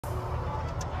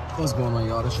What's going on,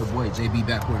 y'all? This your boy JB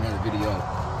back with another video.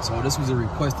 So this was a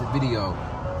requested video,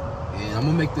 and I'm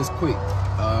gonna make this quick.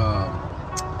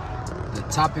 The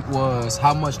topic was,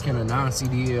 how much can a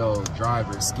non-CDL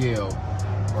driver scale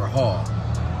or haul?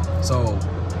 So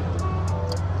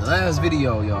the last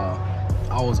video, y'all,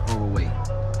 I was overweight.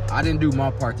 I didn't do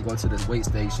my part to go to this weight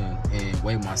station and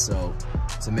weigh myself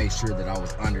to make sure that I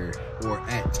was under or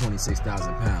at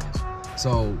 26,000 pounds.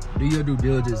 So do your due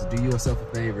diligence, do yourself a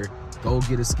favor, go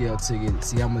get a scale ticket,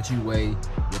 see how much you weigh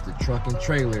with the truck and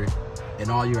trailer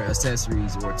and all your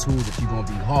accessories or tools that you're gonna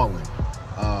be hauling.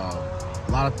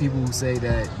 A lot of people say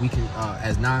that we can,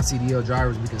 as non-CDL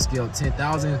drivers, we can scale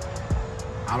 10,000.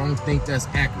 I don't think that's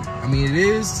accurate. I mean, it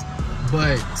is,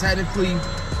 but technically,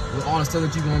 with all the stuff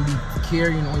that you're gonna be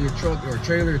carrying on your truck or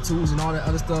trailer, tools and all that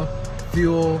other stuff,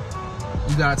 fuel,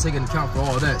 you gotta take into account for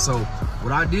all that. So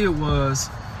what I did was,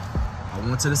 I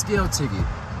went to the scale ticket,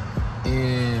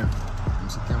 and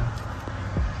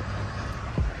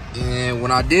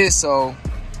when I did so,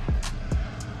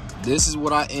 this is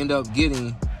what I end up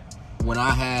getting when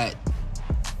I had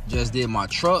just did my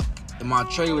truck and my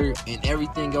trailer and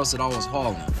everything else that I was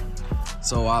hauling.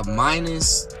 So I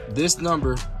minus this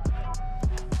number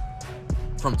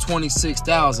from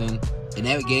 26,000, and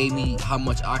that gave me how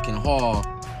much I can haul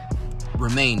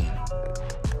remaining.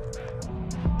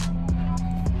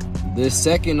 This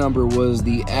second number was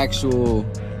the actual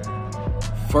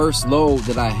first load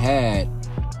that I had,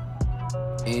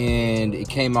 and it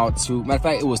came out to, matter of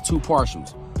fact, it was two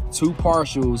partials,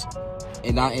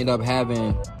 and I end up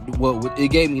having, well, it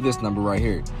gave me this number right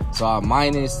here. So I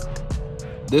minus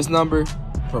this number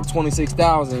from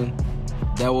 26,000,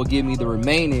 that will give me the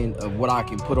remaining of what I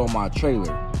can put on my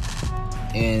trailer.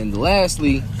 And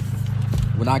lastly,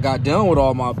 when I got done with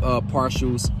all my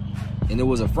partials, and it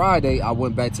was a Friday, I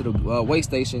went back to the weigh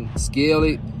station, scaled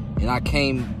it, and I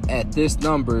came at this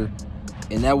number,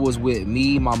 and that was with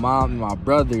me, my mom, and my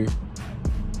brother,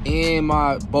 and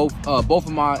my both of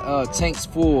my tanks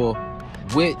full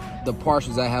with the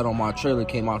partials I had on my trailer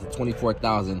came out to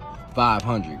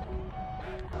 24,500.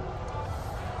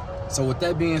 So with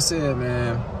that being said,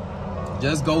 man,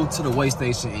 just go to the weigh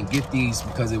station and get these,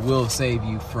 because it will save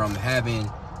you from having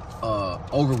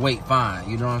overweight fine.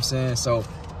 You know what I'm saying? So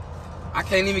I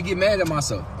can't even get mad at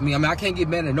myself. I mean, I can't get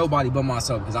mad at nobody but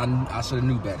myself, because I should have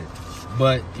knew better.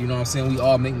 But you know what I'm saying? We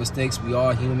all make mistakes. We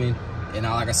all human. And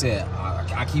like I said,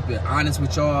 I keep it honest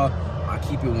with y'all. I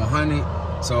keep it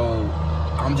 100. So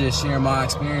I'm just sharing my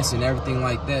experience and everything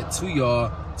like that to y'all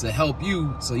to help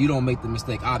you, so you don't make the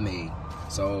mistake I made.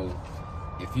 So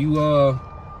if you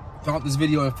found this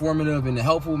video informative and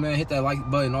helpful, man, hit that like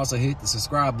button. Also hit the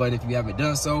subscribe button if you haven't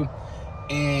done so.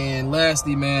 And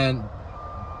lastly, man,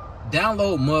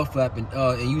 download Mudflap and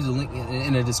use the link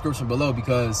in the description below,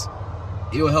 because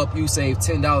it will help you save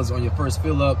 $10 on your first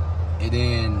fill up, and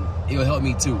then it will help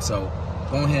me too. So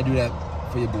go ahead and do that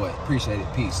for your boy. Appreciate it.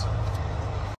 Peace.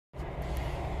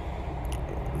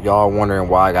 Y'all wondering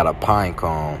why I got a pine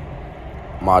cone.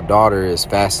 My daughter is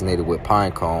fascinated with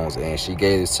pine cones, and she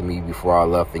gave this to me before I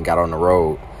left and got on the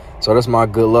road. So that's my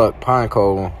good luck pine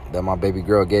cone that my baby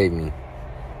girl gave me.